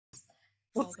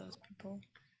all those people.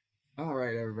 All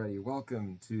right, everybody,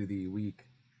 welcome to the week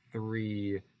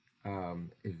 3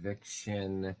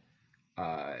 eviction.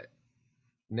 Uh,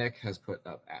 Nick has put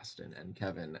up Aston and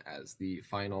Kevin as the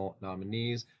final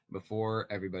nominees. Before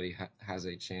everybody has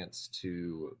a chance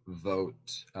to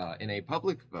vote in a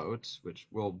public vote, which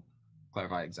we'll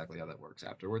clarify exactly how that works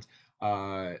afterwards,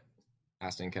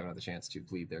 Aston and Kevin have the chance to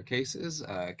plead their cases.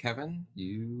 Kevin,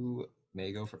 you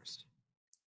may go first.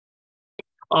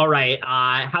 All right,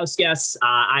 house guests,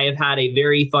 I have had a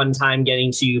very fun time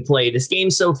getting to play this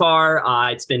game so far.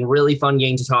 It's been really fun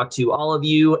getting to talk to all of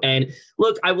you. And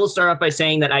look, I will start off by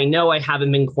saying that I know I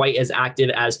haven't been quite as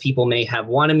active as people may have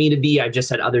wanted me to be. I've just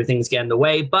had other things get in the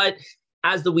way. But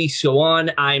as the weeks go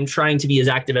on, I'm trying to be as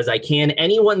active as I can.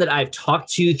 Anyone that I've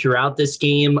talked to throughout this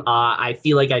game, I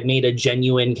feel like I've made a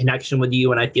genuine connection with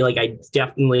you. And I feel like I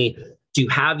definitely do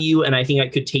have you. And I think I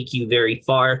could take you very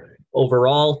far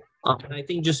overall. And I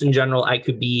think just in general, I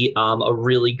could be a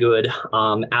really good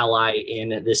ally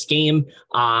in this game.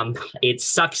 It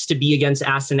sucks to be against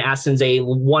Aston. Aston's a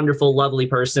wonderful, lovely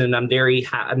person. I'm very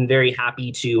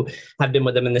happy to have been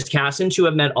with him in this cast and to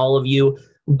have met all of you.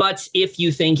 But if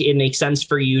you think it makes sense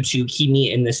for you to keep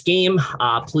me in this game,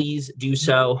 please do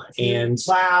so. And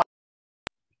wow.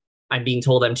 I'm being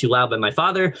told I'm too loud by my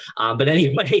father. But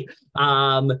anyway,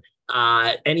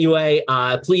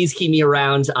 please keep me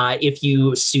around if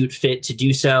you suit fit to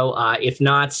do so. If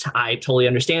not, I totally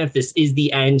understand if this is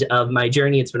the end of my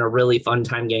journey. It's been a really fun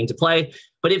time getting to play.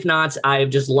 But if not, I've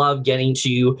just loved getting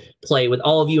to play with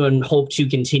all of you and hope to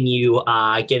continue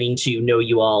getting to know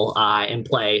you all and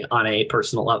play on a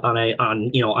personal on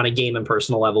a game and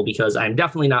personal level, because I'm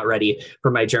definitely not ready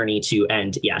for my journey to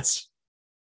end yet.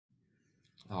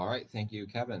 All right, thank you,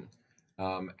 Kevin.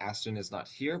 Aston is not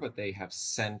here, but they have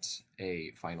sent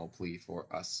a final plea for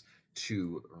us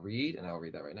to read, and I'll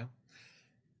read that right now.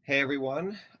 Hey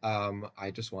everyone,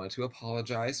 I just wanted to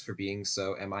apologize for being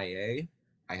so MIA.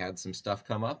 I had some stuff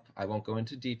come up. I won't go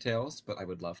into details, but I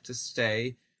would love to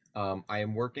stay. I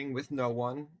am working with no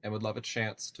one and would love a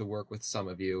chance to work with some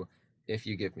of you if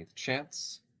you give me the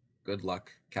chance. Good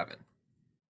luck, Kevin.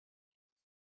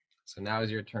 So now is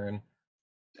your turn,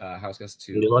 house guest,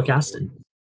 to Good luck, Aston.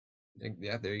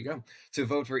 Yeah, there you go. To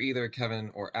vote for either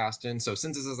Kevin or Aston. So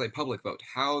since this is a public vote,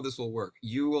 how this will work,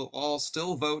 you will all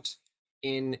still vote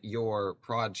in your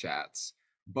prod chats,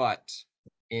 but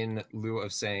in lieu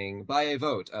of saying by a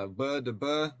vote of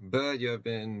you have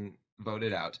been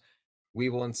voted out, we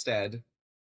will instead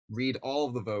read all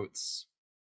of the votes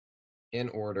in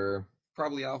order,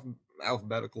 probably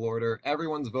alphabetical order.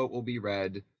 Everyone's vote will be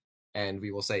read, and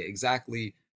we will say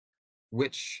exactly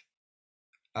which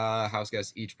house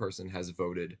guest each person has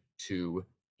voted to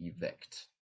evict.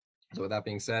 So with that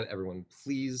being said, everyone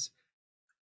please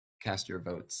cast your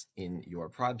votes in your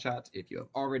prod chat. If you have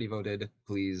already voted,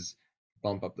 please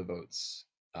bump up the votes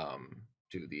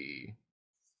to the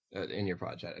in your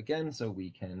prod chat again so we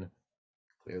can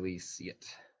clearly see it.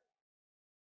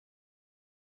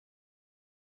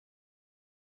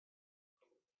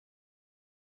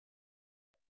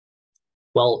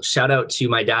 Well, shout out to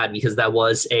my dad, because that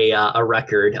was a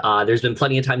record. There's been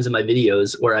plenty of times in my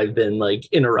videos where I've been like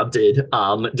interrupted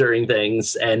during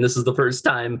things, and this is the first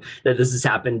time that this has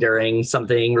happened during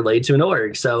something related to an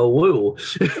org. So woo.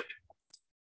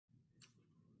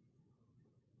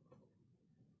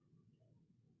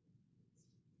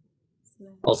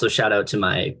 Also, shout out to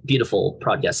my beautiful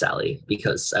prod guest Sally,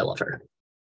 because I love her.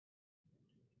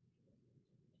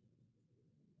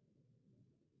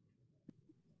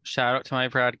 Shout out to my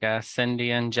prod guests,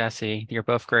 Cindy and Jesse. You're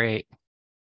both great.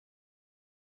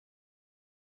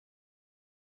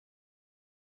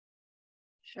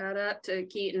 Shout out to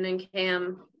Keaton and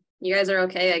Cam. You guys are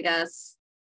okay, I guess.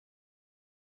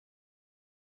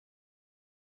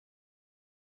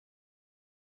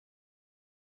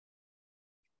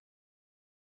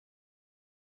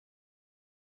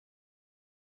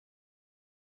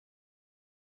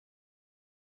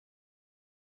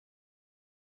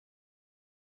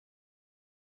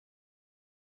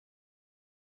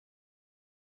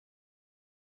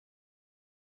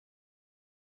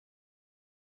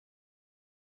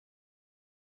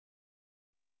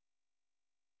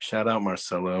 Shout out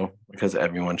Marcelo, because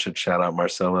everyone should shout out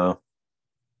Marcelo.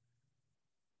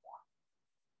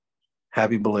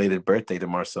 Happy belated birthday to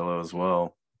Marcelo as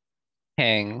well.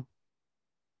 King.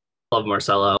 Love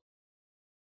Marcelo.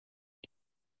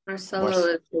 Marcelo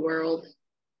is the world.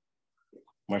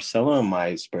 Marcelo and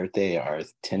my birthday are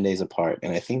 10 days apart,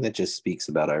 and I think that just speaks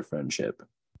about our friendship.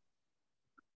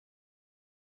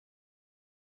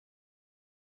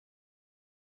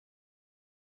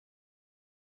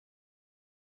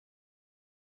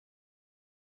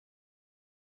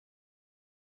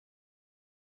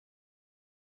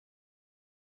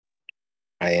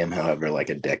 I am, however, like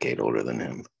a decade older than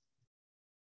him.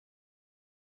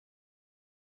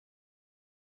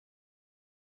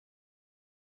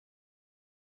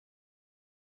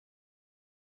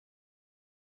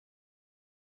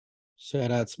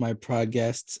 Shout out to my prod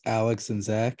guests, Alex and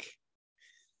Zach.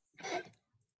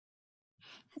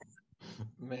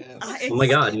 Man. Oh my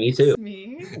God, me too.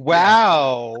 Me.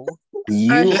 Wow.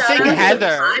 You Missing shout out to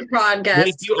Heather. my broadcast,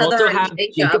 Wait, do you Heather also and have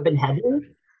Jacob and Heather?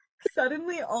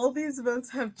 Suddenly, all these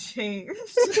votes have changed.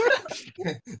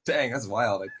 Dang, that's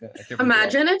wild. I can't believe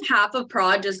Imagine if half of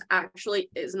prod just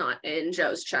actually is not in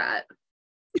Joe's chat.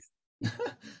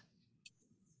 that.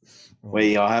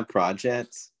 Wait, y'all have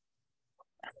projects?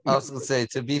 I was gonna say,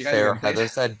 to be You guys fair, are gonna Heather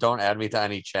hate- said don't add me to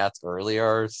any chats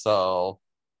earlier, so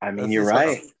I mean, this you're is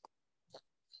right.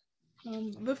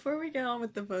 Before we get on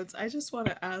with the votes, I just want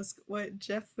to ask what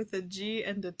Jeff with a G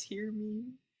and a tier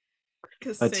mean.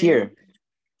 A tier.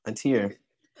 A tier.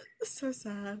 So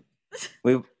sad.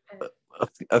 We've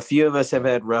a few of us have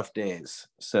had rough days,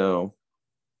 so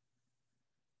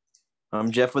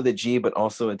I'm Jeff with a G, but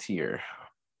also a tier.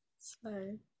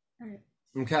 Sorry. All right.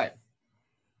 Okay.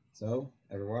 So,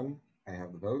 everyone, I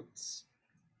have the votes.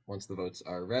 Once the votes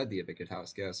are read, the evicted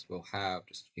house guest will have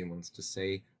just a few moments to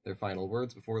say their final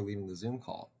words before leaving the Zoom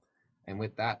call. And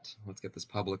with that, let's get this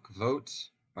public vote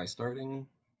by starting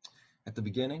at the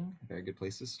beginning. A very good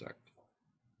place to start.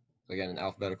 So again, in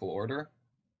alphabetical order.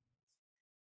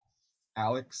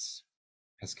 Alex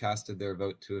has casted their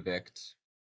vote to evict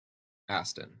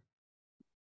Aston.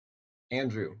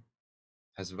 Andrew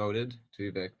has voted to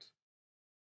evict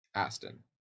Aston.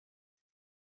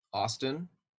 Austin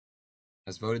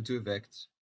has voted to evict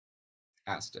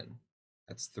Aston.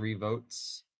 That's 3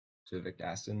 votes to evict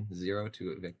Aston, 0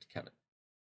 to evict Kevin.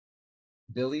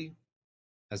 Billy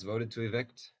has voted to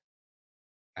evict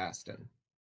Aston.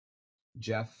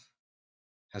 Jeff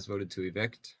has voted to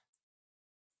evict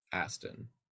Aston.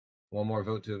 One more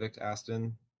vote to evict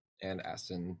Aston, and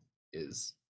Aston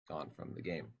is gone from the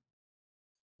game.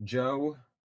 Joe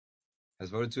has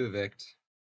voted to evict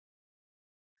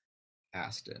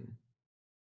Aston.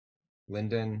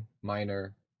 Lyndon,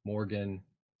 Minor, Morgan,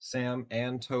 Sam,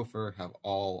 and Topher have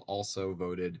all also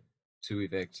voted to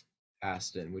evict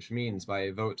Aston, which means by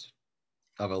a vote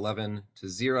of 11 to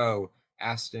 0,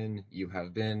 Aston, you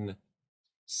have been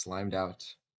slimed out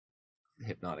the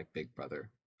Hypnotic Big Brother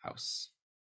house.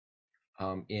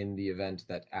 In the event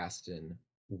that Aston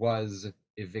was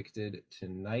evicted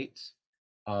tonight,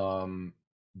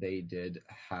 they did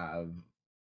have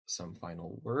some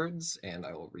final words, and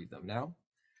I will read them now.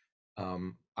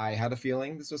 I had a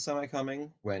feeling this was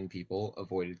semi-coming when people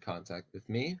avoided contact with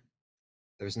me.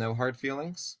 There's no hard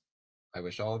feelings. I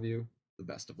wish all of you the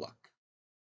best of luck.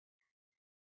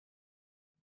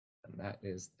 And that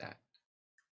is that.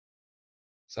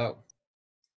 So,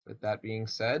 with that being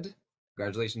said,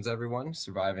 congratulations everyone,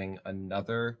 surviving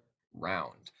another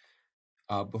round.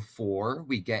 Before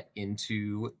we get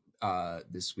into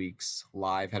this week's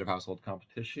live head of household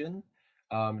competition,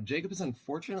 Jacob is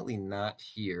unfortunately not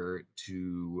here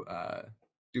to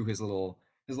do his little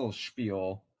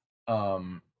spiel.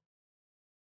 But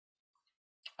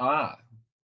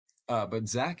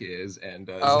Zach is, and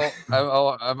are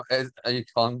you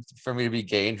calling for me to be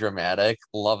gay and dramatic?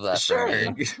 Love that for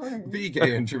sure, me. be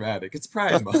gay and dramatic. It's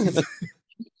Pride Month.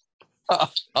 I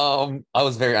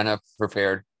was very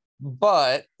unprepared,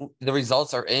 but the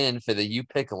results are in for the You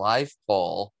Pick Life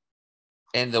poll,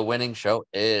 and the winning show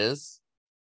is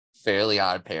Fairly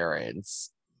Odd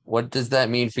Parents. What does that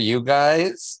mean for you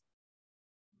guys?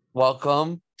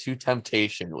 Welcome to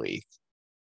Temptation Week.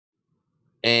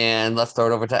 And let's throw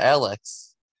it over to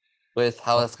Alex with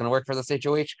how that's going to work for this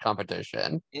HOH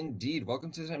competition. Indeed,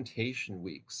 welcome to Temptation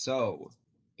Week. So,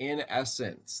 in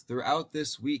essence, throughout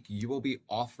this week, you will be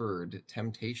offered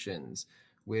temptations,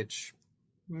 which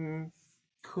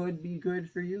could be good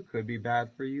for you, could be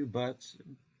bad for you, but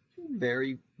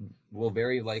will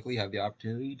very likely have the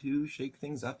opportunity to shake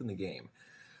things up in the game.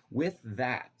 With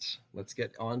that, let's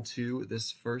get on to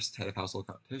this first head of household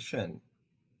competition.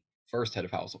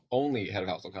 Only head of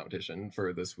household competition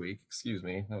for this week. Excuse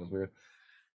me, that was weird.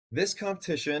 This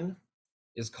competition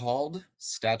is called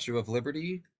Statue of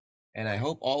Liberty, and I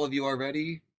hope all of you are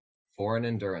ready for an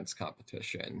endurance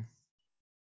competition.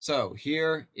 So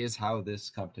here is how this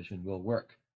competition will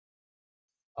work.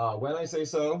 When I say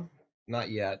so, not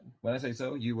yet. When I say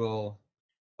so, you will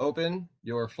open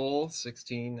your full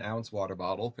 16-ounce water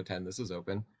bottle, pretend this is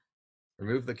open,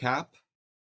 remove the cap,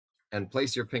 and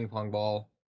place your ping pong ball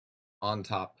on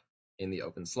top in the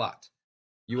open slot.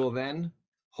 You will then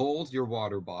hold your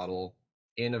water bottle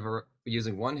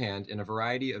using one hand in a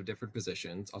variety of different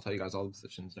positions. I'll tell you guys all the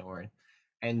positions, don't worry.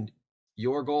 And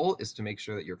your goal is to make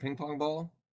sure that your ping pong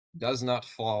ball does not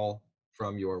fall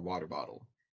from your water bottle.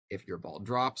 If your ball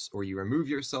drops or you remove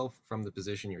yourself from the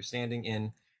position you're standing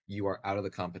in, you are out of the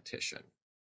competition.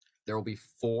 There will be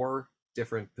 4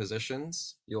 different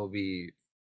positions you'll be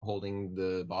holding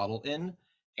the bottle in,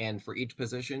 and for each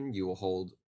position you will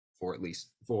hold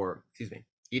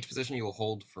each position you will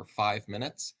hold for 5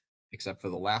 minutes, except for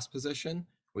the last position,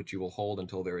 which you will hold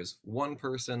until there is 1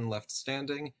 person left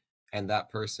standing, and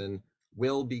that person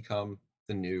will become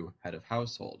the new head of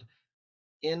household.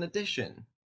 In addition,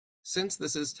 since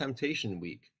this is Temptation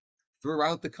Week,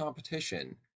 throughout the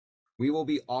competition, we will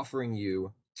be offering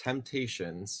you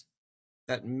temptations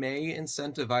that may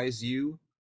incentivize you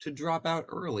to drop out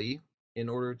early in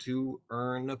order to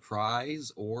earn a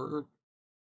prize or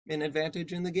an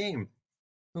advantage in the game.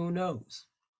 Who knows?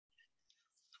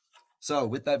 So,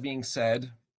 with that being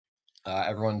said,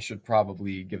 everyone should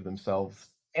probably give themselves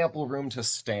ample room to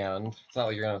stand. It's not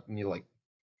like you're gonna need to like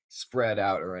spread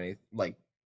out or anything, like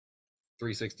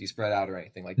 360 spread out or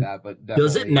anything like that. But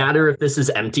Does it definitely, matter if this is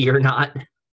empty or not?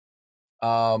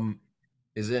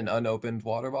 Is it an unopened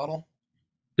water bottle?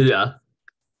 Yeah.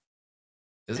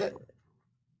 Is it?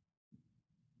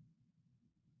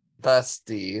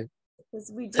 Bestie.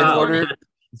 Because we In did order,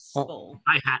 full.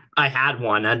 I had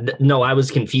one. And no, I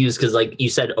was confused because like you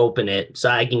said open it, so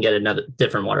I can get another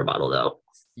different water bottle though.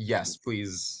 Yes,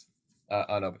 please.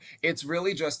 Unopened. It's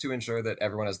really just to ensure that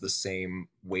everyone has the same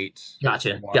weight.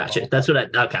 Gotcha. water Gotcha. bottle. That's what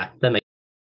I okay. That makes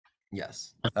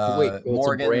Yes. Wait, so it's a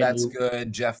Morgan, brand that's new-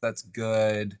 good. Jeff, that's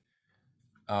good.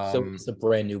 So it's a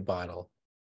brand new bottle.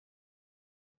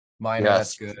 Minor,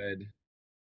 Yes. that's good.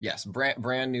 Yes,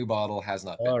 brand new bottle has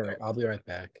not been. All right, I'll be right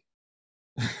back.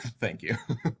 Thank you.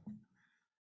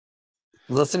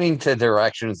 listening to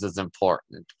directions is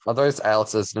important. Otherwise,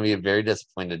 Alex is going to be a very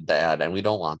disappointed dad, and we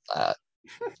don't want that.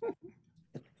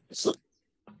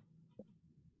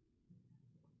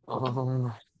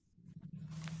 Um,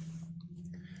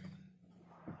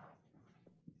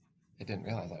 I didn't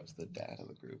realize I was the dad of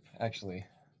the group. Actually,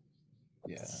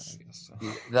 yeah, I guess so.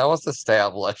 that was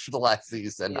established last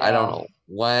season. I don't know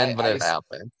when, but it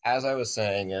happened. As I was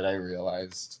saying it, I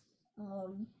realized.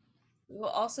 We will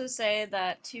also say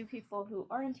that 2 people who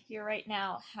aren't here right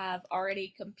now have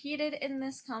already competed in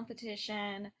this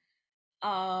competition.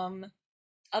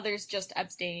 Others just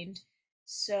abstained.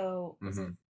 So is it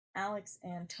Alex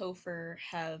and Topher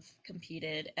have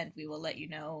competed, and we will let you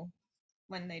know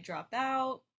when they drop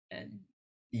out. And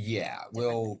Yeah,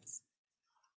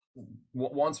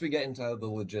 once we get into the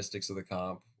logistics of the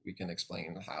comp, we can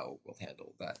explain how we'll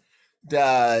handle that.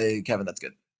 Kevin, that's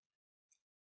good.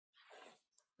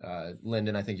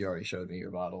 Lyndon, I think you already showed me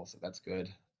your bottle, so that's good.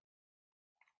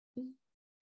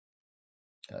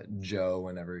 Joe,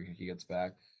 whenever he gets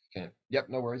back, can. Yep,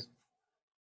 no worries.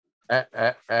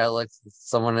 Alex,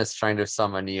 someone is trying to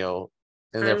summon you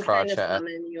in their I'm prod trying to chat.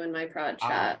 summon you in my prod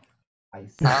chat.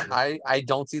 I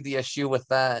don't see the issue with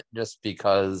that just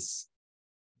because.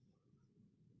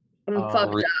 I'm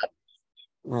fucked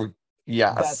up.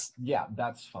 Yes.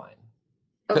 That's fine.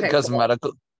 Okay, Because cool.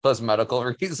 medical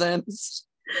reasons.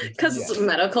 Because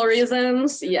medical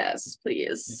reasons, yes,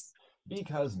 please.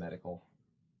 Because medical.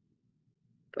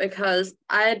 Because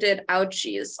I did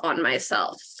ouchies on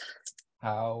myself.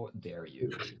 How dare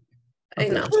you? I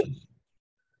know.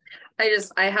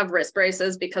 I have wrist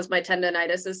braces because my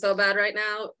tendonitis is so bad right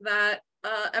now that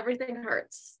everything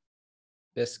hurts.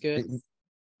 Biscuit.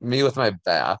 Me with my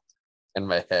back and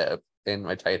my hip and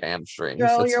my tight hamstrings.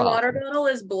 Joe, it's your fine. water bottle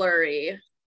is blurry.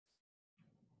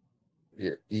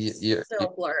 You're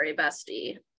Still blurry,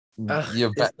 bestie.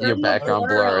 your background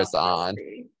blur is on.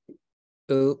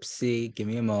 Oopsie, give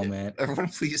me a moment. Everyone,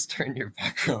 please turn your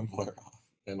background blur off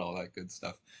and all that good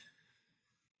stuff.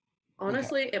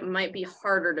 Honestly, it might be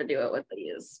harder to do it with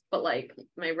these, but like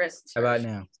my wrists. How about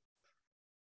now?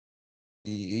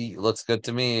 Looks good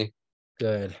to me.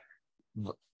 Good. I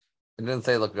didn't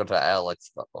say look good to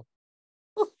Alex though.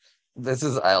 This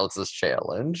is Alex's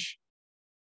challenge.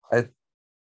 I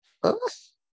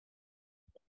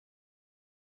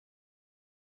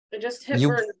just hit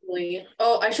vertically.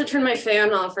 Oh, I should turn my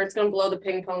fan off or it's gonna blow the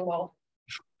ping pong ball.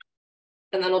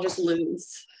 And then I'll just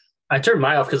lose. I turned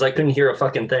mine off because I couldn't hear a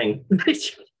fucking thing.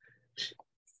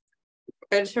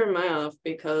 I turned mine off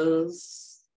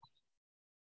because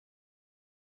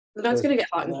that's gonna get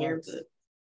hot in here, but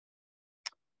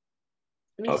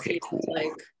okay, cool. It's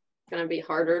like gonna be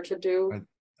harder to do.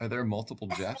 Are there multiple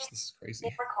Jeffs? This is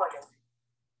crazy.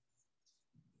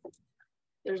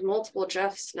 There's multiple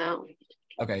Jeffs now.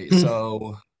 Okay,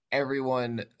 so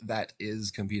everyone that is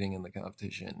competing in the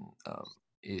competition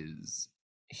is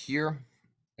here.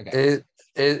 Okay.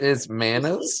 Is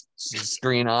Mana's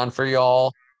screen on for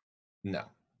y'all? No.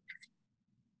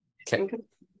 Okay.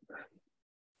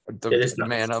 It is not.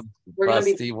 Mana We're gonna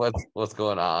be. Busty, what's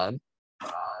going on?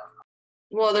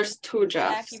 Well, there's two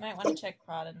Jack, Jeffs. you might want to check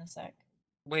prod in a sec.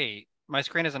 Wait, my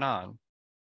screen isn't on.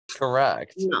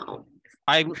 Correct. No.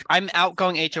 I'm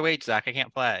outgoing HOH, Zach. I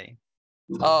can't play.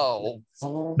 Oh.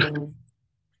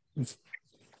 I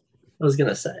was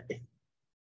gonna say.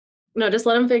 No, just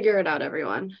let him figure it out,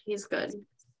 everyone. He's good.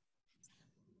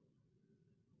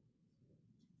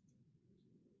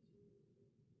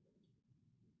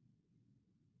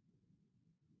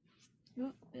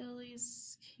 Oh,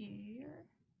 Billy's here.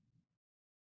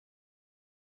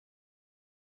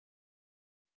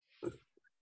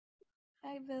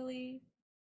 Hi, Billy.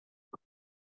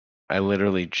 I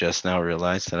literally just now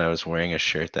realized that I was wearing a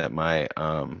shirt that my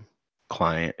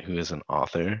client, who is an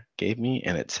author, gave me,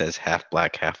 and it says half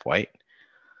black, half white.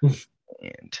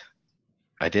 And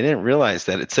I didn't realize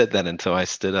that it said that until I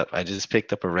stood up. I just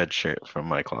picked up a red shirt from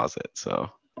my closet, so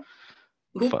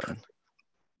fun.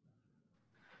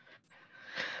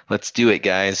 Let's do it,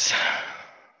 guys.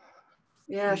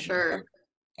 Yeah, sure.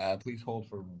 Please hold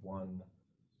for one.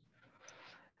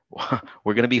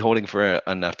 We're gonna be holding for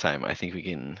enough time. I think we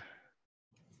can.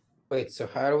 Wait, so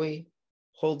how do we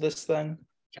hold this then?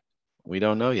 We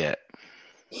don't know yet.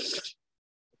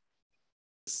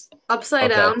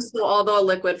 Upside Okay. down, so although a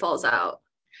liquid falls out.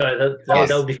 That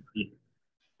would be fun.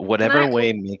 Whatever Can I-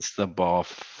 way makes the ball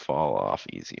fall off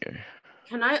easier.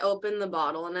 Can I open the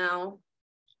bottle now?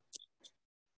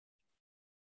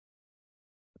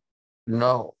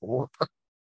 No.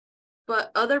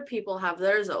 But other people have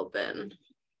theirs open.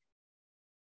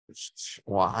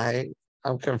 Why?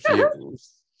 I'm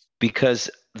confused. Because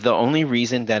the only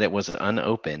reason that it was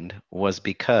unopened was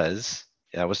because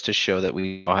that was to show that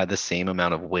we all had the same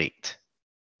amount of weight.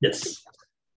 Yes.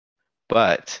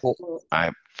 But Well,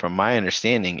 from my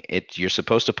understanding, you're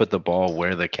supposed to put the ball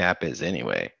where the cap is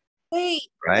anyway, Wait,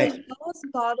 right? is y'all's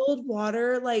bottled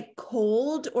water like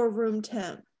cold or room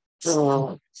temp?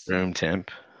 Room temp. Room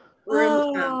temp.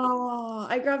 Oh,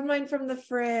 I grabbed mine from the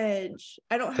fridge.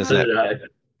 I don't Does have So that- did I.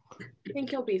 I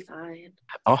think you'll be fine.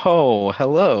 Oh,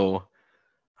 hello.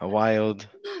 A wild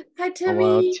Hi,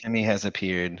 Timmy. Timmy has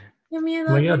appeared. Timmy, I Oh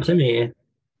my love god, you. Timmy.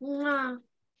 Mwah.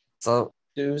 So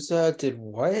Sousa did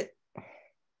what?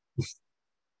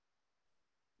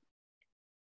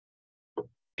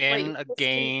 In Wait, a this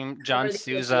game, can John cover the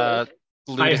Sousa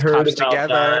I glued his heard cups about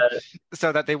together that.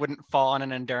 so that they wouldn't fall on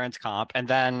an endurance comp. And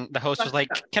then the host was like,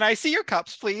 "Can I see your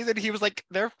cups, please?" And he was like,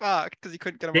 "They're fucked," because he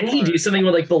couldn't get them Didn't he apart. do something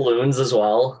with like balloons as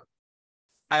well?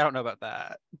 I don't know about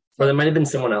that. Or there might have been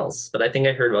someone else, but I think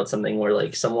I heard about something where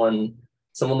like someone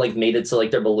like made it so like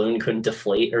their balloon couldn't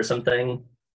deflate or something.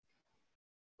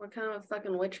 What kind of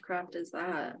fucking witchcraft is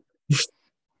that?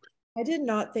 I did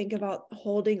not think about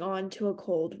holding on to a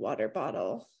cold water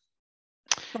bottle.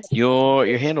 Your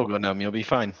hand will go numb. You'll be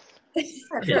fine.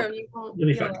 Sure, you won't You'll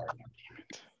be feel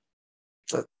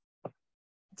fine.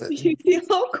 Do you feel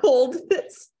how cold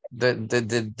this? did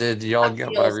y'all That get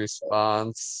my feels-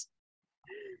 response?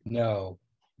 No.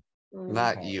 it.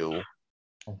 Not you.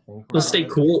 I think We'll stay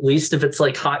cool at least if it's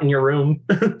like hot in your room.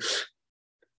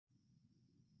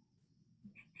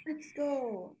 Let's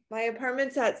go. My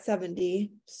apartment's at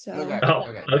 70, so Okay. Oh,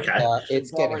 Okay. okay. It's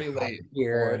It's getting already hot late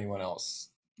here. for anyone else.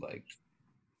 Like,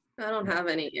 I don't have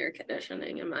any air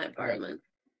conditioning in my apartment.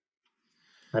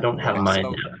 I don't have Okay, mine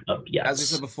so, up yet. as we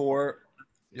said before,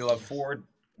 you'll have 4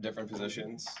 different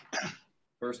positions.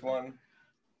 First one,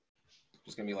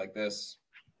 just gonna be like this,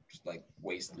 just like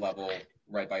waist level,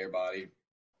 right by your body,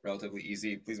 relatively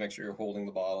easy. Please make sure you're holding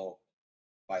the bottle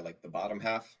by like the bottom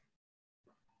half.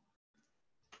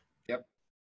 Yep.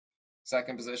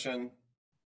 Second position,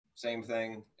 same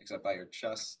thing, except by your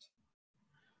chest.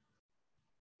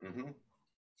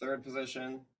 Third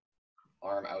position,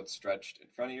 arm outstretched in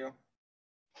front of you.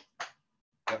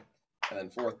 Yep. And then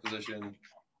fourth position,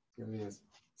 give me this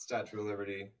Statue of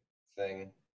Liberty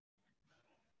thing.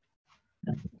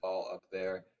 All up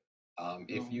there.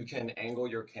 If you can angle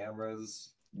your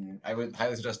cameras, I would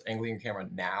highly suggest angling your camera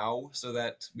now so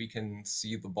that we can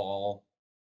see the ball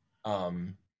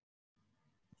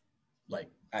like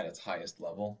at its highest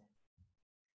level.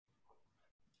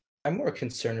 I'm more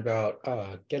concerned about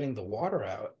getting the water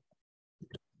out.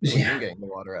 What do you mean getting the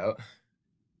water out?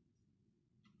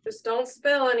 Just don't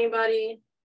spill, anybody.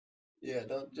 Yeah,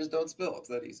 don't spill. It's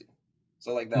that easy.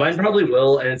 So like that. Mine probably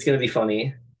will, and it's gonna be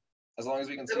funny. As long as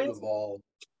we can see the ball,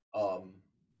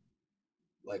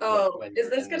 like Oh, when is you're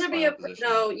this in gonna be a position.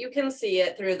 no? You can see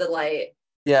it through the light.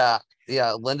 Yeah.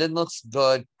 Lyndon looks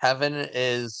good. Kevin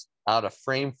is out of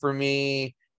frame for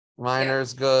me.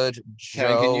 Miner's good.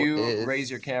 Kevin, can Joe you is raise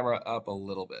your camera up a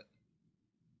little bit?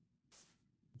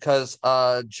 because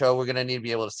Joe, we're gonna need to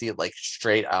be able to see it like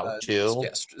straight out too. Yeah,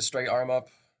 straight arm up.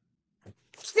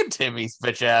 Look at Timmy's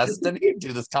bitch ass. Didn't you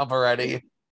do this comp already?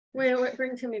 Wait,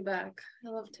 bring Timmy back. I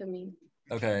love Timmy.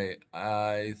 Okay,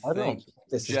 I I don't think think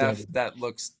this is gonna Jeff, be- that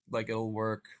looks like it'll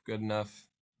work good enough.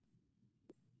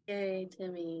 Yay,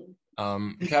 Timmy.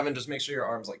 Kevin, just make sure your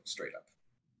arm's like straight up,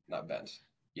 not bent.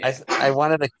 Yeah. I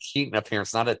wanted a Keaton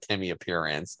appearance, not a Timmy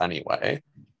appearance. Anyway.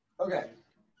 Okay.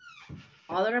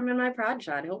 Bother him in my prod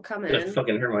shot. He'll come That in.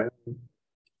 fucking hurt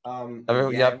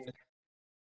Everyone- yep. Again,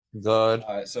 Good.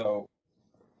 so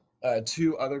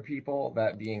two other people,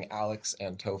 that being Alex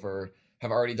and Topher,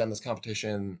 have already done this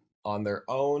competition on their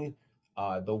own.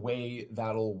 The way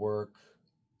that'll work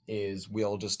is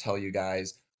we'll just tell you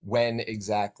guys when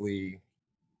exactly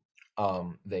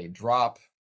they drop.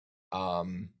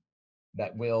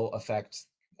 That will affect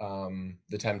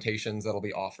the temptations that'll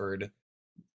be offered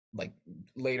like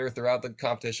later throughout the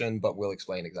competition, but we'll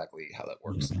explain exactly how that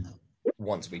works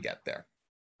once we get there.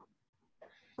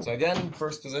 So again,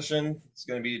 first position is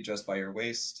going to be just by your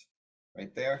waist,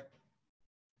 right there.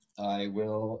 I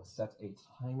will set a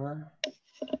timer.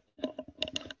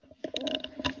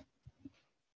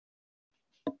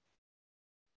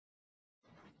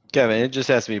 Kevin, it just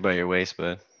has to be by your waist,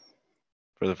 bud.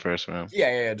 For the first round.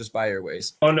 Yeah, just by your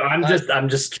waist. Oh no, I'm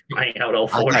just trying out all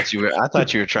four. I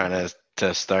thought you were trying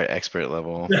to start expert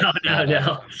level. No.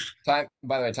 Time.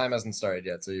 By the way, time hasn't started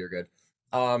yet, so you're good.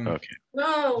 Okay.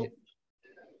 No.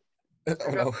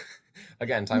 Oh no.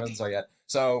 Again, time hasn't started yet.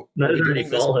 So That we'll is be already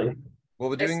doing this. falling.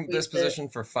 We'll be doing this squeezed it. position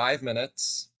for 5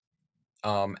 minutes.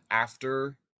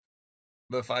 After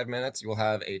the 5 minutes, you'll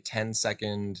have a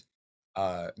 10-second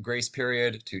grace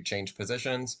period to change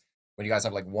positions. When you guys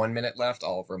have like 1 minute left,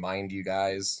 I'll remind you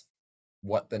guys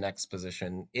what the next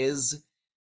position is,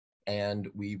 and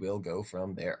we will go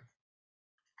from there.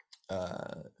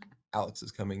 Alex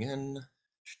is coming in.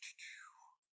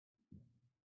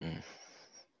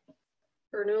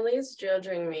 Bernoulli's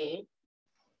judging me.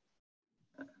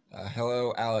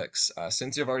 Hello, Alex.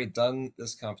 Since you've already done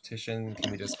this competition,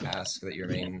 can we just ask that you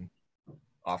remain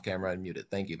off camera and muted?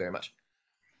 Thank you very much.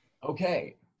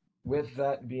 Okay, with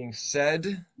that being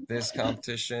said, this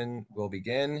competition will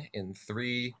begin in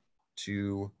 3,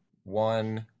 2,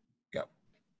 1, go.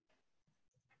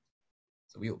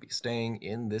 So we will be staying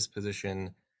in this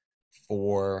position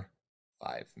for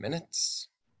 5 minutes.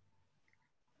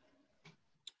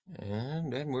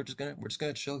 And then we're just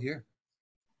gonna chill here.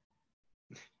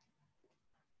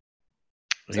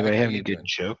 Anybody Zach, how have you any good doing?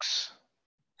 jokes?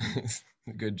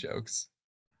 Good jokes.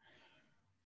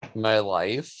 My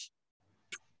life.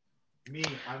 Me,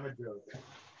 I'm a joke.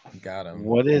 Got him.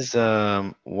 What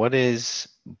is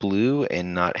blue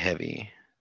and not heavy?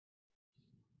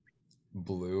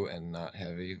 Blue and not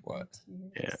heavy. What?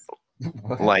 Yeah.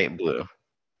 What? Light blue.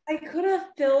 I could have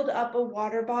filled up a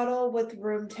water bottle with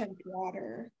room temp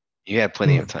water. You had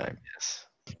plenty of time, yes.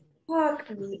 Fuck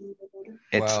me.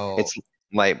 It's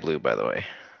light blue, by the way.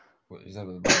 What is that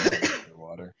with the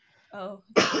water? Oh.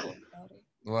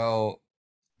 Well,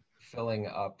 filling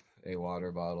up a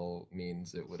water bottle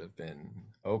means it would have been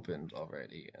opened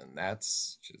already, and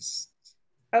that's just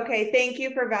Okay, thank you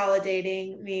for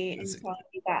validating me and That's telling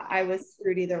me that I was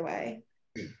screwed either way.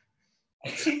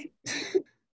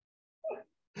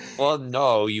 Well,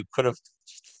 no, you could have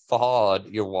thawed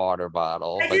your water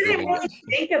bottle I by didn't giving. really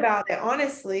think about it,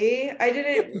 honestly. I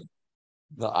didn't.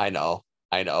 No, I know.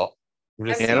 I'm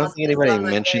just Yeah, I saying. don't think anybody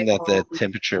mentioned that the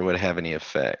temperature would have any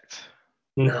effect.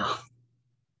 No.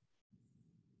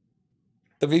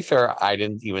 To be fair, I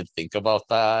didn't even think about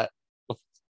that.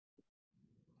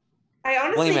 I Wait a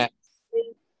honestly, minute.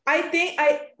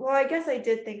 I guess I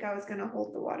did think I was going to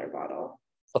hold the water bottle.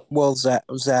 Well,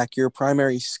 Zach, your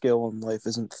primary skill in life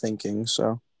isn't thinking,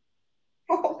 so.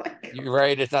 Oh my God. You're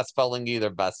right. It's not spelling either,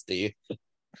 bestie.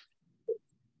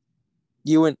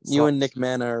 You and Nick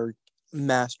Manna are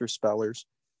master spellers.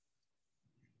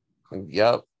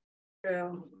 Yep.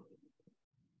 True.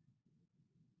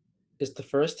 Is the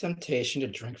first temptation to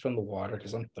drink from the water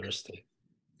because I'm thirsty?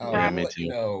 I'll let you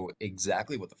know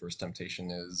exactly what the first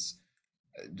temptation is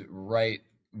right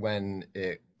when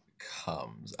it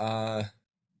comes.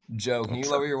 Joe, can you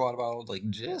lower your water bottle like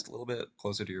just a little bit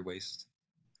closer to your waist?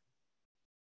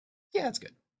 Yeah, that's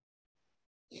good.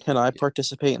 Can I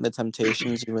participate in the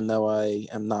temptations even though I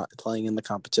am not playing in the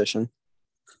competition?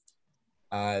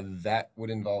 That would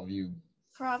involve you.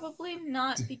 Probably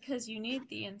not, because you need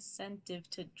the incentive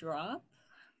to drop.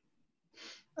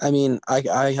 I mean,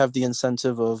 I have the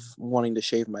incentive of wanting to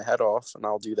shave my head off, and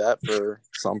I'll do that for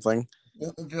something.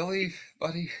 Billy,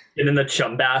 buddy. Get in the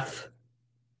chum bath.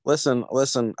 Listen.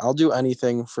 I'll do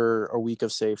anything for a week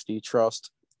of safety.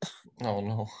 Trust. Oh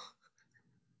no.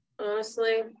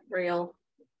 Honestly, real.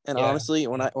 And Yeah. honestly,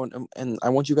 and I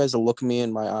want you guys to look me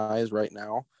in my eyes right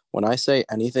now. When I say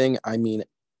anything, I mean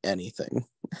anything.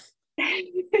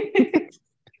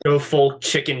 Go full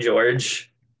Chicken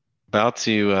George. About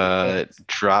to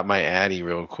drop my Addy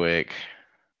real quick.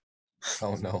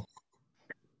 Oh no.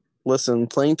 Listen,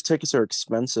 plane tickets are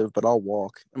expensive, but I'll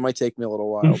walk. It might take me a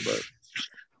little while, but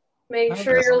Make How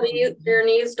sure does- your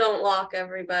knees don't lock,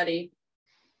 everybody.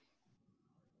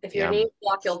 If your Yeah. knees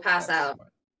lock, you'll pass out.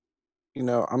 you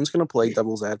know, I'm just gonna play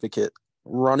devil's advocate.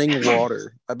 Running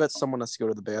water. I bet someone has to go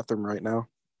to the bathroom right now.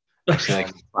 Actually,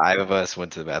 like 5 of us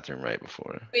went to the bathroom right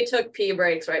before. We took pee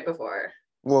breaks right before.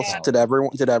 Well, Yeah. did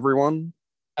everyone?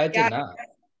 I did Yeah. not.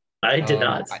 I did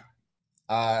not.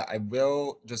 I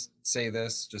will just say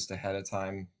this just ahead of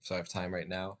time, so I have time right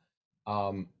now.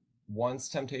 Once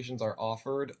temptations are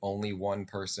offered, only one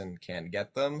person can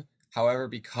get them. However,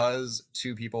 because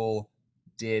 2 people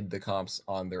did the comps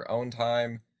on their own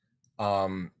time,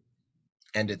 and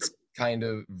it's kind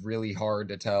of really hard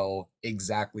to tell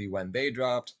exactly when they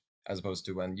dropped as opposed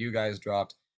to when you guys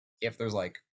dropped. If there's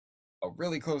like a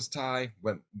really close tie,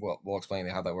 we'll explain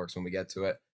how that works when we get to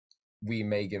it. We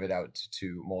may give it out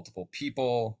to multiple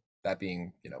people, that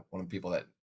being, one of the people that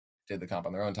did the comp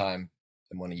on their own time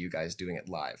and one of you guys doing it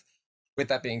live. With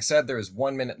that being said, there is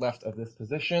 1 minute left of this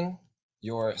position.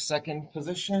 Your second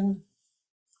position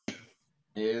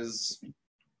is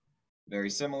very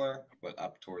similar, but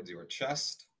up towards your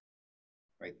chest,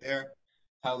 right there.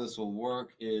 How this will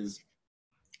work is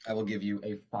I will give you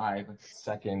a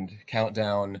 5-second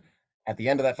countdown. At the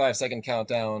end of that 5-second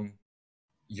countdown,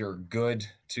 you're good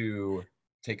to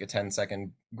take a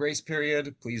 10-second grace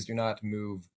period. Please do not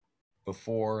move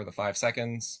before the 5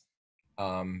 seconds.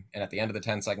 And at the end of the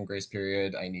 10-second grace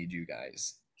period, I need you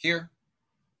guys here.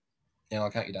 And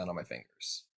I'll count you down on my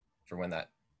fingers for when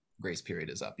that grace period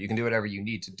is up. You can do whatever you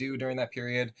need to do during that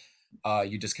period.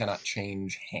 You just cannot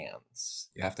change hands.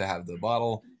 You have to have the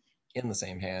bottle in the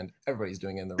same hand. Everybody's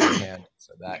doing it in the right hand,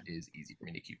 so that is easy for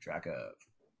me to keep track of.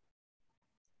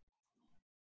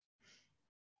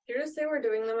 Did you just say we're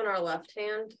doing them in our left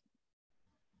hand?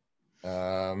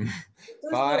 This is the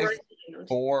 5, right hand.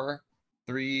 4,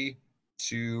 3,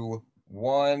 2,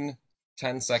 1.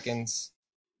 10 seconds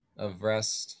of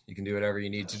rest. You can do whatever you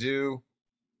need to do.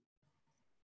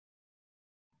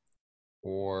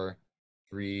 4,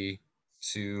 3,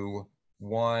 2,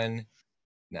 1.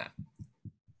 Now.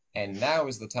 And now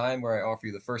is the time where I offer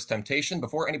you the first temptation.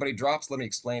 Before anybody drops, let me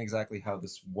explain exactly how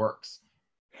this works.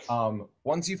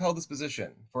 Once you've held this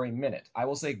position for a minute, I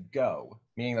will say go,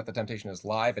 meaning that the temptation is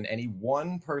live and any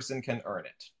one person can earn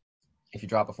it. If you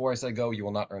drop before I say go, you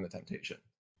will not earn the temptation.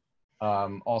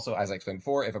 Also, as I explained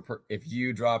before, if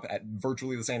you drop at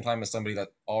virtually the same time as somebody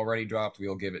that already dropped, we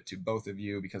will give it to both of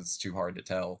you because it's too hard to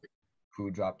tell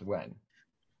who dropped when.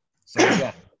 So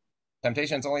again,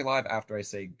 temptation is only live after I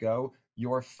say go.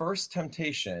 Your first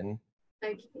temptation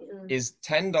is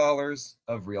 $10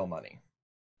 of real money.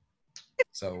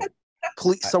 So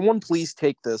please, someone please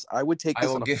take this. I would take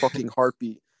this in a fucking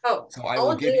heartbeat. Oh, so I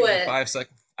will give you the 5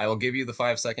 second. I will give you the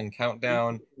 5-second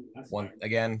countdown.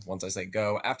 Once I say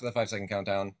go. After the 5-second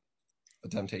countdown, the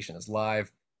temptation is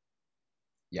live.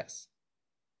 Yes.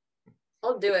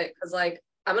 I'll do it because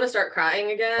I'm gonna start crying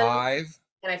again. 5.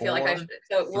 And I feel like I should.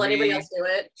 4, So will anybody else do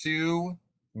it? 2,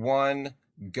 1,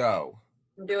 go.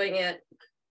 I'm doing it.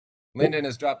 Lyndon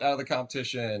has dropped out of the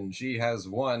competition. She has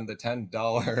won the $10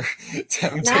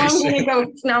 temptation.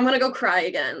 Now I'm gonna go cry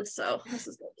again. So this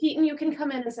is good. Keaton, you can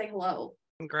come in and say hello.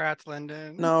 Congrats,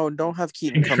 Lyndon. No, don't have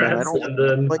Keaton come in. I don't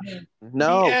Lyndon.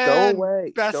 No, go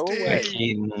away. Bestie. Go away.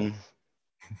 Keaton.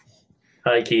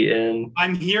 Hi, Keaton.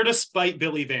 I'm here to spite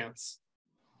Billy Vance.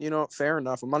 You know, fair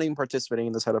enough. I'm not even participating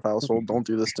in this head of household. Don't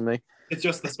do this to me. It's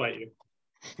just to spite you.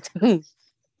 I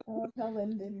love how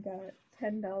Lyndon got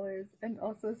 $10 and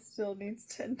also still needs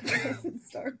 $10 in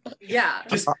Starbucks. Yeah.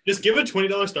 Just give a $20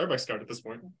 Starbucks card at this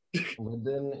point.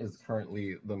 Lyndon is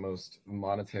currently the most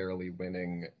monetarily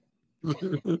winning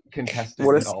contestant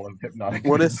What if- in all of Hypnotic.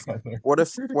 What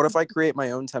if I create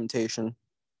my own temptation?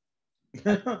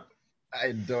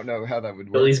 I don't know how that would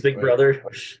work. Billy's big but- brother.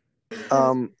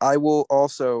 I will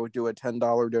also do a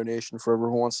 $10 donation for whoever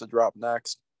wants to drop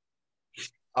next.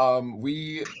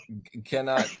 We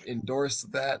cannot endorse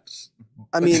that.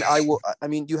 I mean, I will. I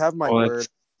mean, you have my Well, word.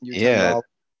 You yeah. $10.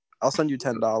 I'll send you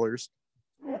 $10.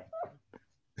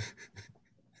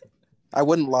 I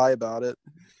wouldn't lie about it.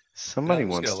 Somebody I'm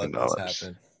just wants gonna let this $10.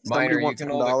 happen. Somebody Minor, you want can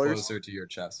hold it $10? closer to your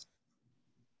chest.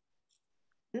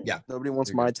 Yeah. Nobody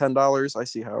wants You're my good. $10. I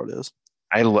see how it is.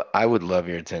 I would love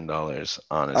your $10,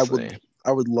 honestly.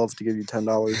 I would love to give you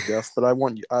 $10, Jeff, but I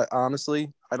want you.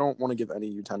 Honestly, I don't want to give any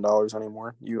of you $10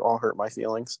 anymore. You all hurt my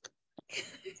feelings.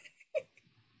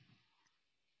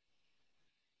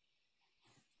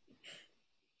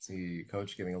 See,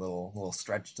 Coach giving a little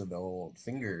stretch to the old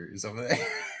fingers over there.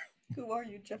 Who are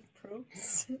you, Jeff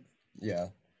Probst? Yeah.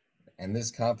 And this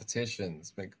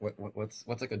competition's like what's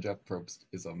like a Jeff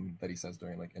Probst-ism that he says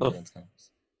during like endurance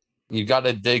comps? You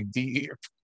gotta dig deep.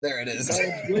 There it is.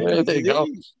 There they go.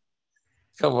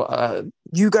 Come on.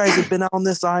 You guys have been on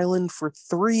this island for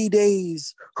 3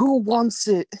 days. Who wants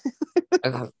it?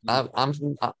 I'm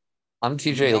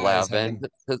TJ Lavin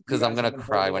because I'm gonna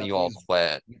cry when you all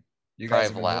quit. You guys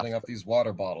have been holding up these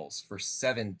water bottles for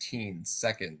 17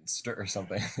 seconds or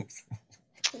something.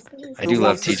 I do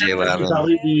love TJ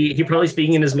Lavin. He's probably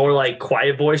speaking in his more like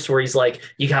quiet voice where he's like,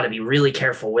 you got to be really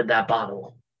careful with that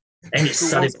bottle. And his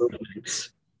sudden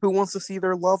movements. Who wants to see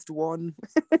their loved one?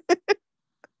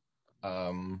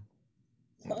 Okay.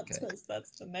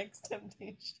 That's the next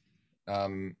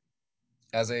temptation.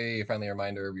 As a friendly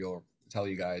reminder, we'll tell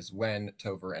you guys when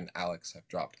Topher and Alex have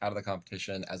dropped out of the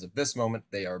competition. As of this moment,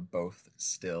 they are both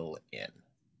still in.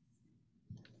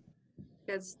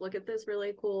 Guys, look at this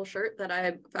really cool shirt that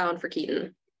I found for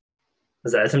Keaton.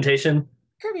 Is that a temptation?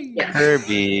 Kirby. Yes.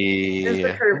 Kirby. It's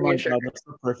the Kirby Oh my shirt. God, that's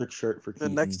the perfect shirt for The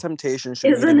Keaton. next temptation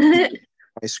should Isn't be it?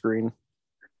 my screen.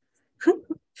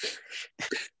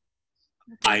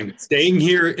 I'm staying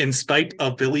here in spite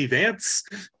of Billy Vance.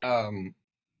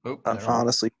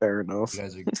 Honestly, fair enough. You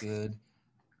guys are good.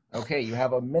 Okay, you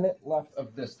have a minute left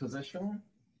of this position.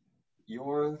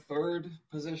 Your third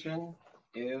position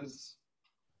is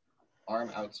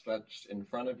arm outstretched in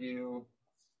front of you,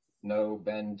 no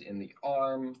bend in the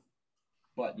arm,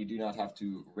 but you do not have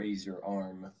to raise your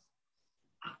arm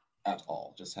at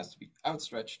all. Just has to be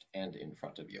outstretched and in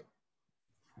front of you.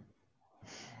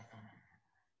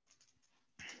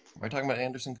 Are we talking about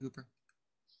Anderson Cooper?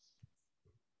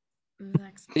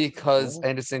 Because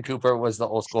Anderson Cooper was the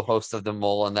old school host of The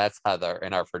Mole, and that's Heather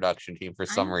in our production team for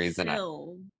some reason.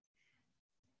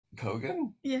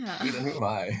 Kogan? Yeah. Wait, then who am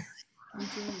I?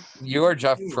 You're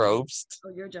Jeff Probst.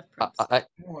 Oh, you're Jeff Probst.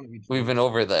 We've been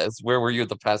over this. Where were you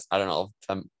the past, I don't know,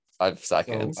 5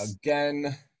 seconds? So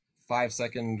again,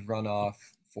 5-second runoff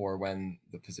for when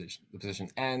the position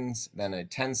ends, then a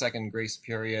 10-second grace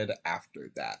period after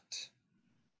that.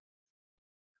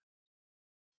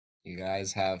 You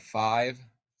guys have 5,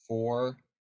 4,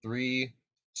 3,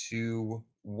 2,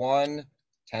 1.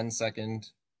 10-second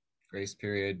grace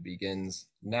period begins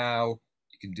now.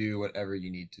 You can do whatever you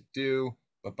need to do,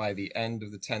 but by the end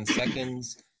of the 10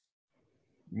 seconds,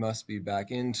 you must be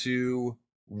back into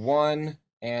 1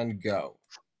 and go.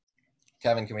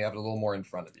 Kevin, can we have it a little more in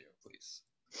front of you, please?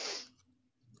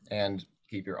 And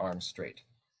keep your arms straight.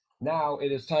 Now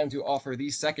it is time to offer the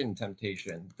second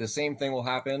temptation. The same thing will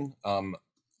happen.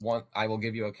 I will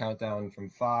give you a countdown from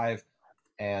 5,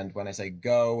 and when I say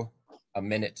go, a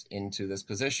minute into this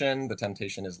position, the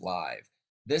temptation is live.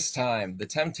 This time, the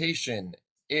temptation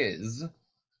is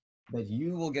that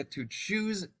you will get to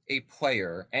choose a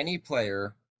player, any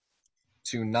player,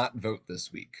 to not vote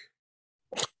this week.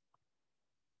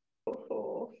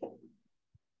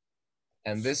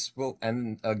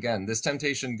 And again, this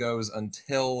temptation goes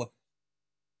until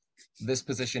this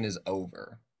position is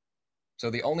over. So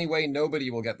the only way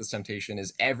nobody will get this temptation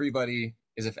is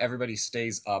if everybody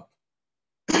stays up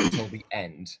until the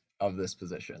end of this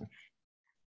position.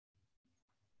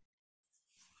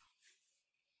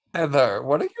 Heather,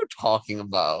 what are you talking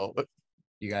about?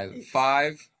 You guys,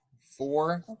 5,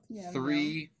 4,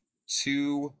 3,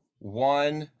 2,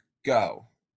 1, go.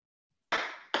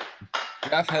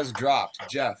 Jeff has dropped.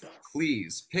 Jeff,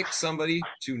 please pick somebody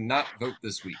to not vote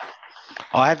this week.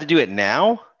 Oh, I have to do it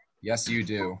now? Yes, you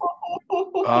do.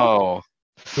 Oh.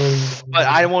 But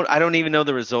I don't even know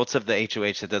the results of the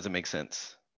HOH. That doesn't make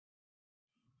sense.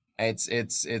 It's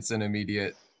an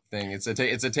immediate thing. It's a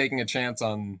taking a chance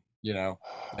on,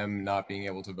 them not being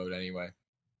able to vote anyway.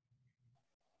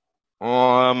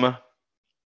 I'm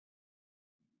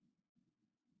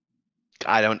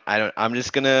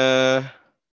just gonna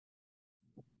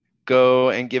go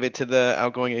and give it to the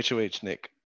outgoing HOH, Nick.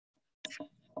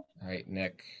 All right,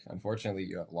 Nick. Unfortunately,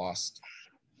 you have lost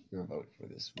your vote for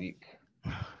this week.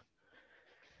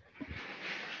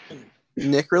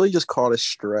 Nick really just caught a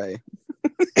stray.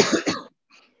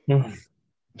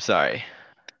 Sorry.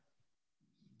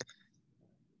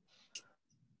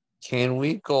 Can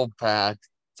we go back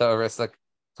to Arista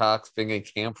Cox being in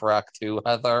Camp Rock 2,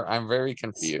 Heather? I'm very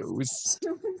confused.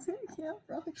 Camp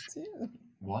Rock too.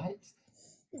 What?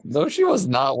 No, she was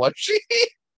not. Was she?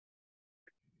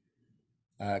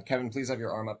 Kevin, please have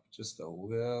your arm up just a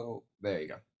little. There you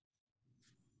go.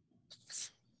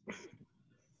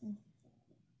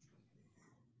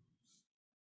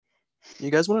 You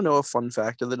guys want to know a fun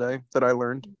fact of the day that I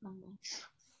learned?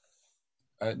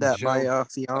 That Joe, my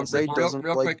fiance doesn't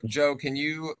real like. quick, Joe, can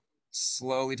you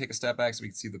slowly take a step back so we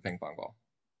can see the ping pong ball?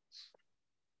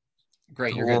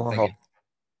 Great, you're good. Thank you.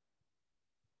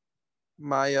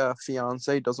 My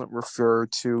fiance doesn't refer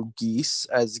to geese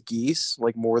as geese,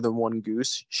 like more than one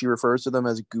goose. She refers to them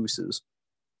as gooses.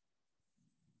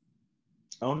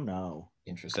 Oh no.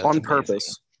 Interesting. On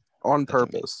purpose. On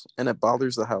purpose. And it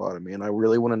bothers the hell out of me. And I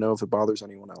really want to know if it bothers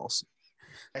anyone else.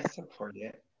 I support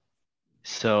it.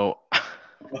 So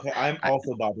Okay, I'm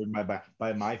also bothered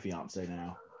by my fiance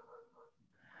now.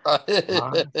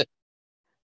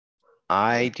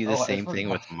 I do the Oh, I same thing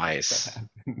with forgot mice.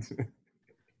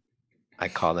 I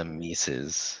call them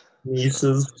Mises.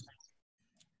 Mises.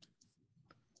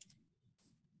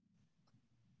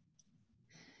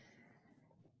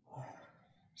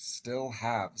 Still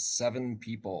have 7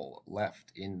 people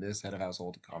left in this head of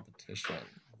household competition.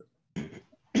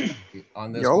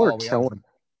 On this Y'all are call, killing.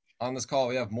 on this call,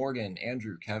 we have Morgan,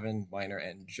 Andrew, Kevin, Minor,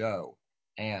 and Joe.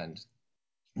 And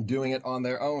doing it on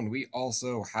their own, we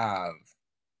also have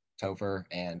Topher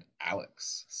and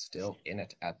Alex still in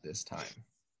it at this time.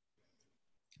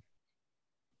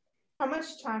 How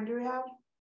much time do we have?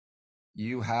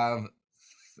 You have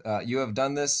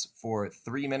done this for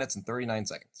 3 minutes and 39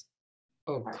 seconds.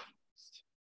 Oh.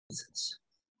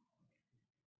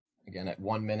 Again, at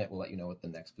 1 minute, we'll let you know what the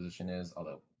next position is.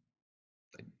 Although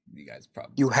you guys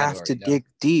probably You have to dig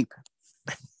deep.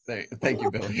 Thank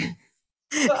you, Billy.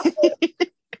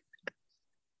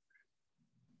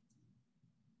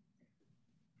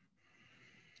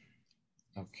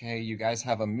 Okay, you guys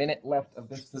have a minute left of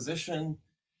this position,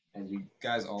 and you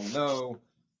guys all know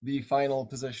the final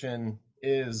position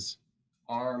is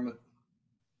arm.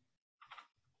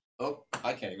 Oh,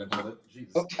 I can't even hold it.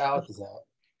 Jesus. Oh, Alex is out.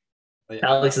 Yeah,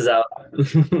 Alex is out.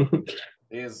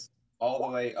 is all the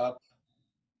way up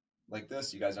like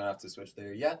this. You guys don't have to switch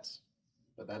there yet,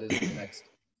 but that is the next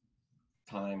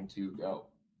time to go.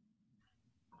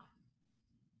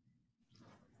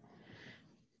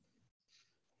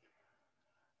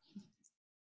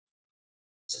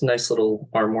 It's a nice little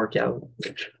arm workout.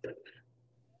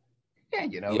 Yeah,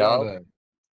 you know, we wanted to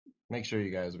make sure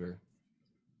you guys were.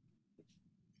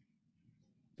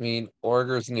 I mean,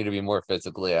 orgers need to be more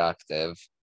physically active.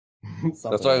 That's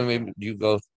Something why like we made you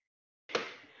go.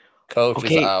 Coach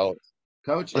is Okay. out.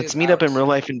 Coach Let's is meet up in out. real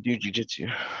life and do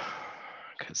jujitsu.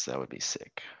 Because that would be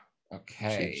sick.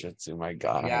 Okay. Jiu-jitsu, my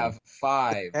God. We have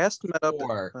 5, Asked met up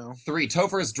 4, 3.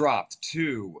 Topher is dropped.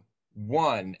 2,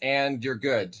 1, and you're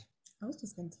good. I was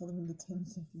just gonna tell them the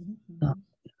terms of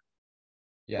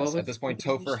Yes, at this point,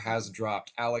 Topher has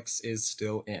dropped. Alex is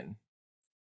still in.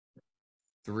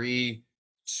 3,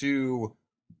 2,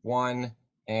 1,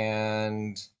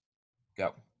 and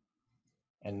go.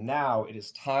 And now it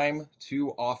is time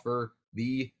to offer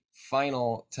the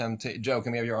final temptation. Joe,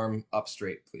 can we have your arm up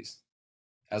straight, please?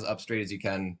 As up straight as you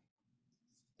can.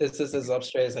 This is as up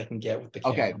straight as I can get with the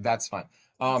camera. Okay, that's fine.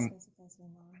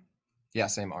 Yeah,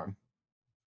 same arm.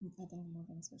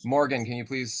 Morgan, can you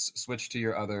please switch to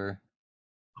your other?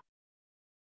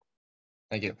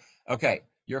 Thank you. Okay,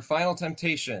 your final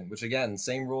temptation, which again,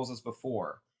 same rules as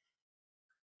before,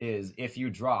 is if you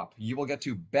drop, you will get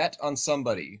to bet on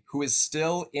somebody who is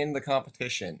still in the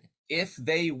competition. If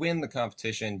they win the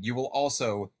competition, you will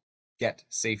also get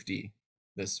safety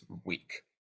this week.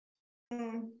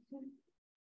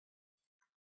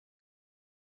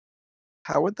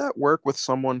 How would that work with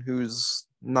someone who's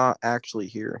not actually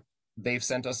here? They've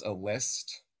sent us a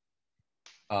list.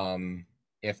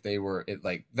 If they were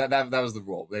that was the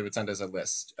rule. They would send us a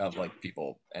list of like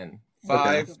people. And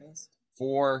 5,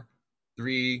 4,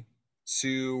 3,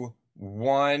 2,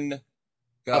 1,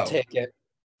 go. I'll take it.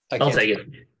 I'll take it.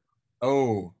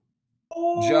 Oh,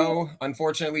 Joe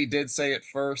unfortunately did say it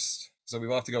first, so we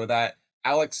will have to go with that.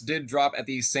 Alex did drop at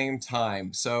the same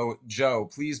time. So Joe,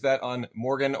 please bet on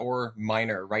Morgan or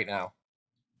Minor right now.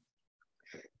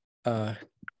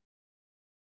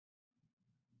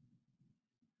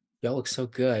 Y'all look so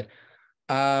good.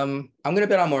 I'm gonna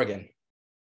bet on Morgan.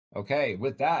 Okay,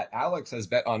 with that, Alex has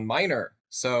bet on Minor.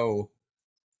 So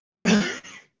no.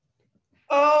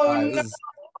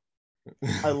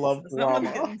 I love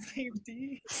drama.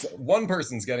 Safety. One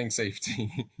person's getting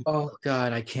safety. Oh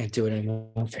God, I can't do it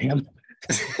anymore, fam.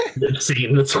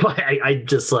 Same. That's why I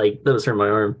just like those hurt my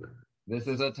arm. This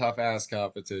is a tough ass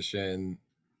competition,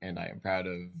 and I am proud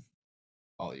of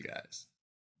all you guys.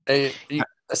 Hey,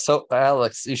 So,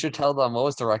 Alex, you should tell them what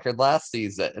was the record last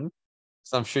season.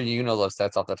 So I'm sure you know those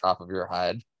stats off the top of your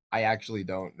head. I actually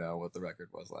don't know what the record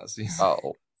was last season.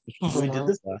 Oh. We did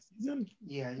this last season?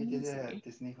 Yeah, you did it at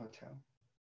Disney Hotel.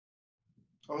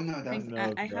 Oh no, that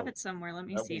was I have it somewhere. Let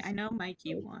me see. I know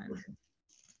Mikey won.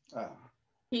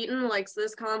 Keaton likes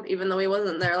this comp, even though he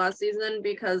wasn't there last season,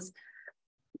 because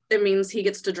it means he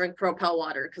gets to drink Propel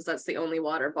water, because that's the only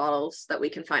water bottles that we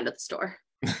can find at the store.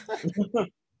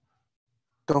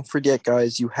 Don't forget,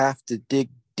 guys, you have to dig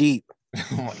deep. Oh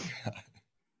my god.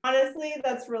 Honestly,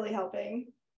 that's really helping.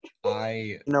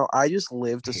 I just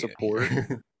live to support,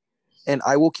 and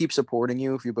I will keep supporting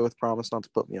you if you both promise not to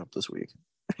put me up this week.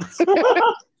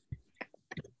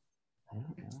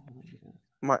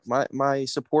 my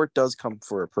support does come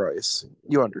for a price.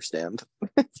 You understand?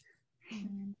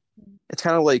 It's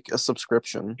kind of like a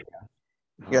subscription.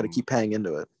 You got to keep paying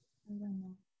into it.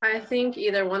 I think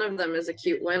either one of them is a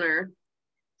cute winner.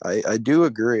 I do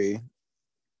agree.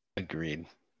 Agreed.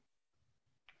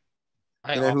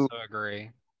 I You know also who-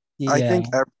 agree. Yeah.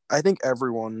 I think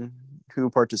everyone who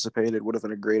participated would have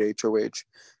been a great HOH.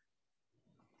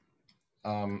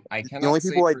 I cannot The only say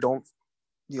people I for- don't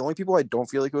the only people I don't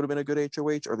feel like would have been a good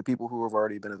HOH are the people who have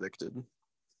already been evicted.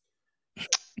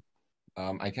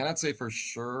 I cannot say for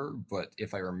sure, but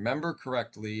if I remember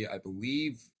correctly, I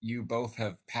believe you both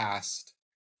have passed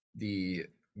the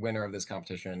winner of this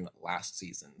competition last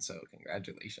season. So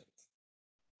congratulations.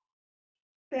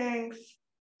 Thanks.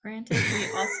 Granted,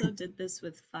 we also did this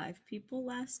with 5 people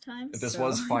last time. This so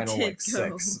was it final did like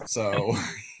go. 6, so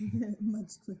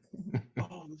Much quicker.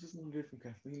 Oh, this is no good for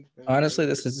Kathleen. Honestly,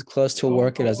 this is as close to a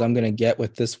workout as I'm gonna get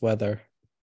with this weather.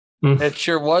 It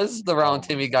sure was the round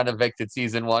Timmy got evicted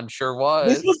season 1. Sure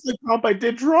was. This was the comp I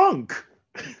did drunk.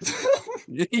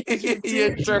 You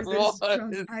sure was.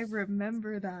 I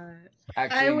remember that.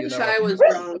 actually, I wish you know, I was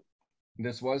drunk.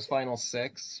 this was final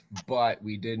 6, but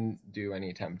we didn't do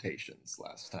any temptations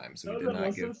last time, so we did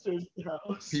not give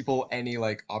people any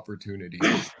like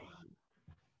opportunities.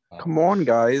 Come on,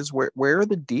 guys. Where are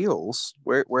the deals?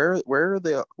 Where are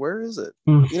they? Where is it?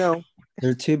 You know,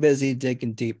 They're too busy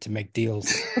digging deep to make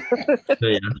deals.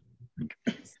 Yeah.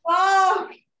 Oh,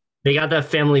 They got that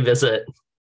family visit.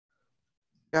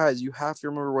 guys, you have to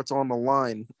remember what's on the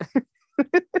line.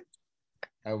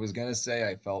 I was gonna say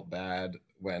I felt bad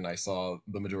when I saw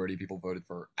the majority of people voted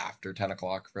for after 10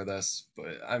 o'clock for this,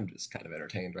 but I'm just kind of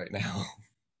entertained right now.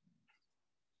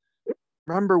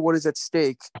 Remember what is at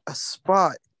stake: a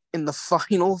spot in the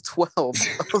final 12.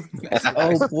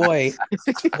 Oh boy,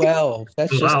 12.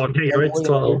 That's just Wow, okay, it's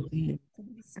 12.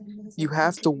 You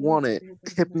have to want it.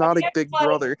 Hypnotic Big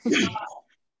Brother.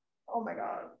 oh my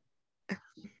god.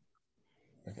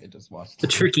 Okay, just watch. The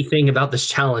tricky thing about this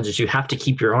challenge is you have to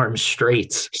keep your arms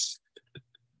straight.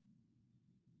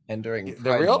 And during The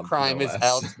Pride real Month, crime no is less.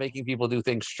 Alex making people do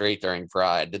things straight during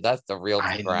Pride. That's the real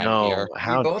I crime know. here.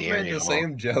 How We both dare made you? the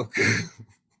same joke.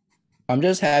 I'm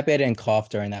just happy I didn't cough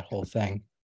during that whole thing.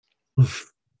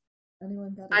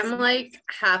 Anyone got a I'm secret? like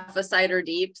half a cider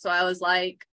deep, so I was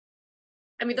like,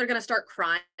 I'm either gonna start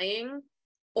crying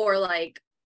or like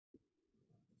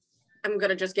I'm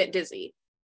gonna just get dizzy.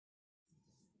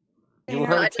 You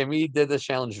heard Timmy did the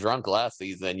challenge drunk last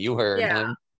season. You heard Yeah.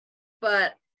 him.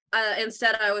 But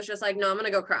instead I was just like, no, I'm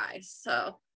gonna go cry.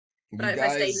 So but You if I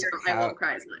stay guys here, I have- won't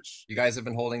cry as much. You guys have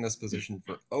been holding this position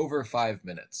for over 5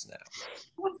 minutes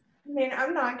now. I mean,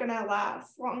 I'm not gonna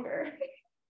last longer.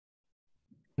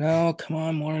 No, come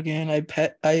on, Morgan. I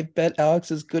bet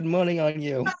Alex is good money on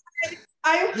you.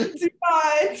 I do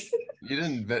not. You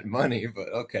didn't bet money, but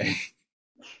okay.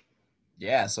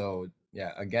 Yeah, so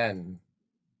yeah, again,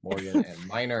 Morgan and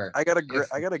Minor. I got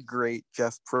a great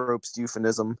Jeff Probst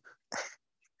euphemism.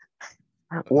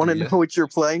 Want to yeah. know what you're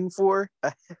playing for?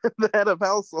 The head of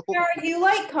household. Are you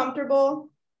like comfortable?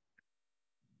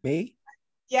 Me?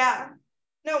 Yeah.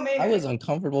 No, maybe. I was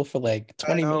uncomfortable for like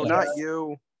 20 No, minutes. not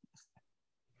you.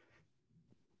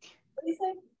 What do you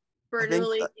say?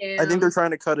 Bernoulli, I think they're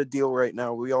trying to cut a deal right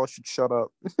now. We all should shut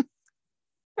up.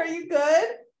 Are you good?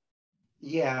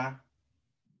 Yeah.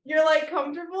 You're like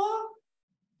comfortable?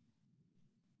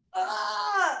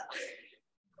 Ah,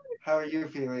 How are you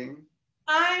feeling?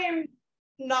 I'm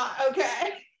not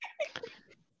okay.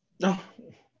 No.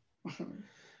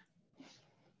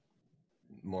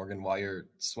 Morgan, while you're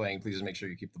swaying, please just make sure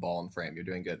you keep the ball in frame. You're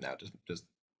doing good now. Just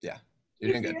yeah.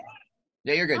 You're doing good.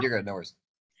 Yeah, you're good. You're good. No worries.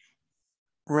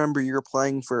 Remember, you're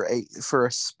playing for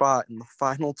a spot in the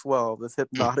final 12 of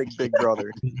Hypnotic Big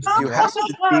Brother. You have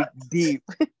to dig deep.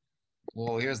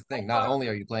 Well, here's the thing. Not only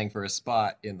are you playing for a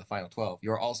spot in the final 12,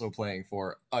 you're also playing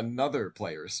for another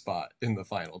player's spot in the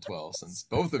final 12, since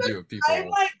both of you have people. I'm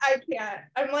like, I can't.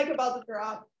 I'm like about to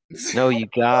drop. No, you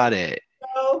got it.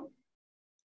 No.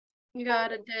 You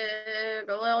gotta dig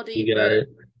a little deeper. You got it.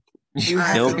 You I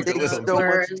have No, to don't dig know so the much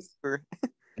words. deeper.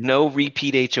 no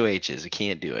repeat HOHs. I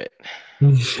can't do it.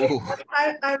 Ooh.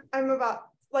 I'm about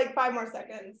like 5 more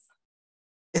seconds.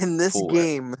 In this 4,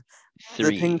 game, the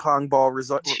ping 3, pong ball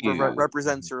 2,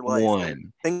 represents your life.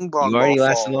 1. Ping pong You already ball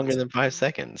lasted falls. longer than 5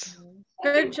 seconds.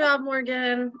 Good job,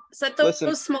 Morgan. Set those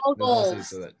Listen, small Velocity goals.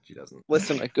 so that she doesn't.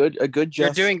 Listen, a good You're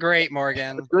Jeff. doing great,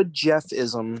 Morgan. A good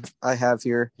Jeffism I have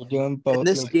here. You're doing both. In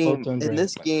this You're both game, doing in great.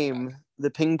 this game,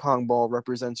 the ping pong ball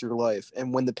represents your life,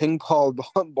 and when the ping pong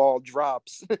ball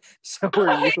drops, so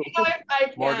are you. I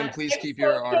can't. Morgan, please I'm keep so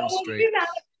your arms sorry, straight.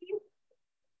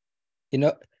 You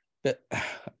know, but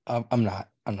I'm not.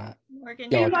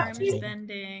 Morgan, Y'all your are arm is concentrating.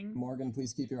 bending. Morgan,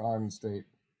 please keep your arms straight.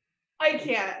 I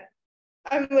can't.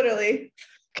 I'm literally.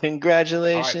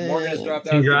 Congratulations. All right, Morgan has dropped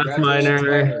out. Congrats, Congratulations,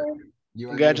 Miner. Miner. You are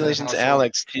Congratulations,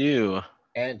 Alex, too.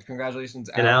 And congratulations,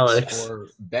 And Alex, Alex. for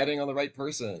betting on the right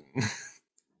person.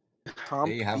 Comp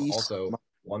They have beast. also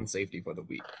one safety for the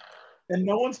week. And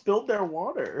no one spilled their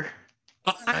water.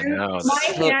 I know. My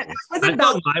That's hand. I was I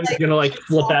about thought mine was gonna like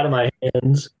flip out of my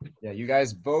hands. Yeah, you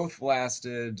guys both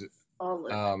lasted.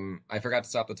 Oh, I forgot to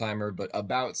stop the timer, but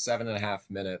about 7.5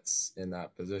 minutes in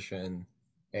that position.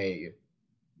 A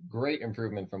great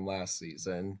improvement from last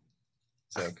season.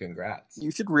 So congrats.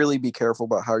 You should really be careful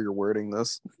about how you're wording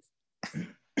this.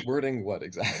 Wording what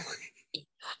exactly?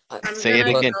 Say it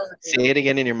again. Say it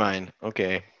again in your mind.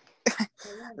 Okay.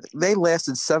 They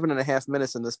lasted 7.5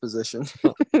 minutes in this position.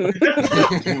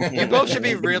 You both should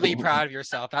be really proud of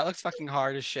yourself. That looks fucking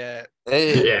hard as shit.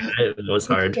 Yeah, it was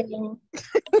hard. Oh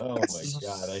my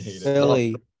god, I hate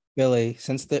it. Billy,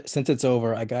 since it's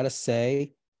over, I gotta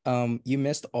say, you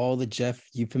missed all the Jeff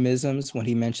euphemisms when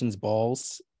he mentions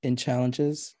balls in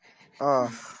challenges.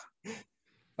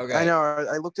 Okay. I know.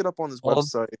 I looked it up on his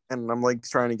website, and I'm like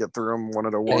trying to get through them one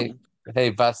at a one.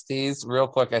 Hey, besties, real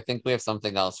quick. I think we have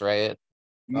something else, right?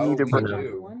 You need to bring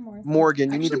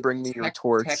Morgan. You need to bring me your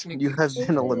torch. You have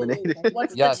been eliminated.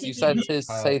 Yes, you said to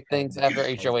say things after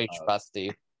HOH,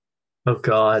 bestie. Oh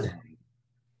God.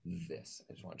 This.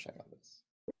 I just want to check on this.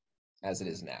 As it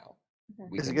is now.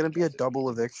 Is it going to be a double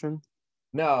eviction?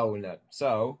 No.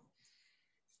 So,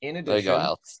 in There you go, addition,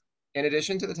 Alex. in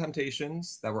addition to the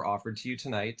temptations that were offered to you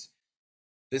tonight,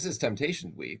 this is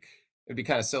Temptation Week. It'd be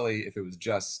kind of silly if it was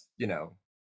just,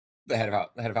 the head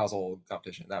of household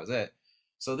competition. That was it.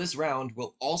 So this round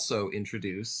will also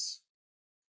introduce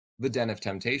the Den of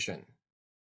Temptation.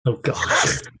 Oh God.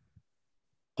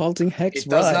 Halting Hex It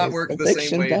does rise. not work the Eviction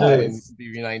same way dies.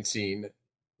 in BB19.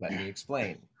 Let me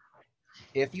explain.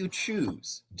 If you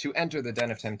choose to enter the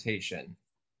Den of Temptation,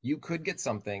 you could get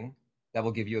something that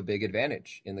will give you a big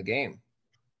advantage in the game.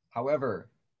 However,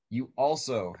 you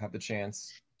also have the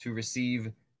chance to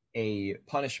receive a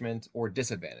punishment or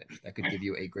disadvantage that could give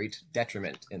you a great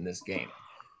detriment in this game.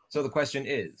 So the question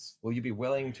is, will you be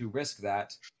willing to risk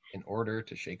that in order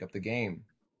to shake up the game?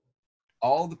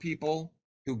 All the people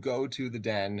who go to the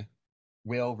den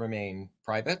will remain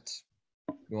private.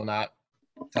 We will not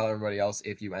tell everybody else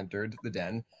if you entered the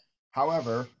den.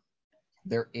 However,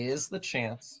 there is the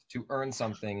chance to earn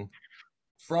something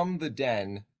from the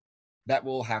den that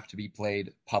will have to be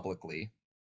played publicly.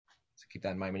 So keep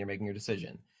that in mind when you're making your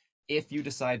decision. If you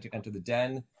decide to enter the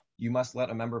den, you must let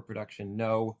a member of production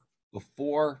know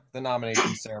before the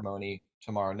nomination ceremony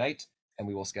tomorrow night, and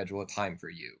we will schedule a time for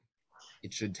you.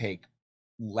 It should take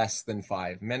less than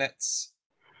 5 minutes,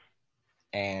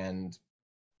 and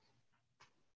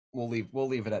we'll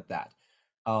leave it at that.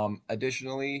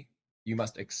 Additionally, you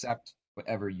must accept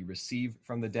whatever you receive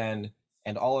from the den,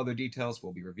 and all other details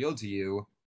will be revealed to you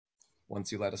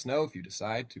once you let us know if you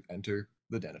decide to enter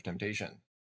the Den of Temptation.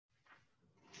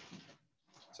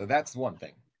 So that's one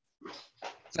thing.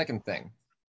 Second thing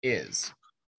is,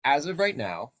 as of right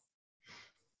now,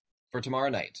 for tomorrow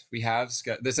night, we have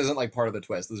this isn't like part of the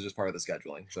twist. This is just part of the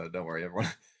scheduling. So don't worry,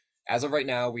 everyone. As of right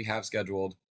now, we have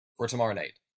scheduled for tomorrow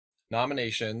night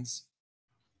nominations,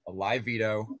 a live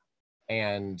veto,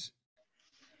 and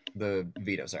the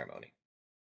veto ceremony.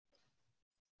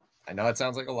 I know it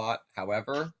sounds like a lot.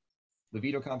 However, the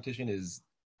veto competition is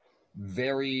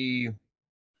very,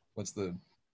 what's the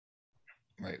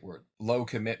right word? Low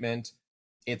commitment.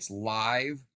 It's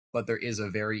live, but there is a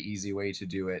very easy way to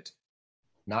do it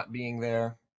not being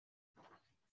there.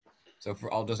 So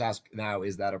I'll just ask now,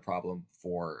 is that a problem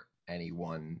for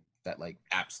anyone that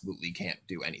absolutely can't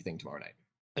do anything tomorrow night?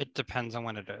 It depends on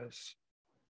when it is.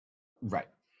 Right.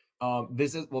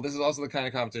 This is also the kind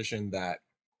of competition that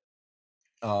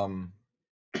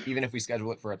even if we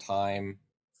schedule it for a time,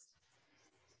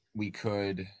 we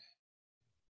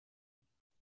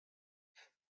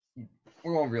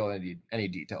won't reveal any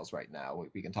details right now.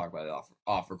 We can talk about it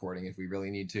off recording if we really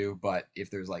need to, but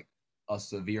if there's like a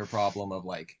severe problem of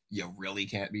like you really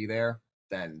can't be there,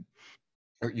 then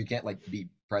or you can't like be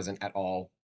present at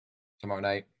all tomorrow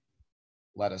night,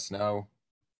 let us know.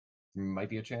 Might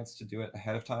be a chance to do it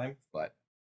ahead of time, but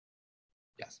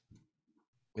yes.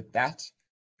 With that,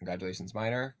 congratulations,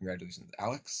 Minor. Congratulations,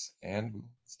 Alex, and we'll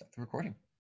start the recording.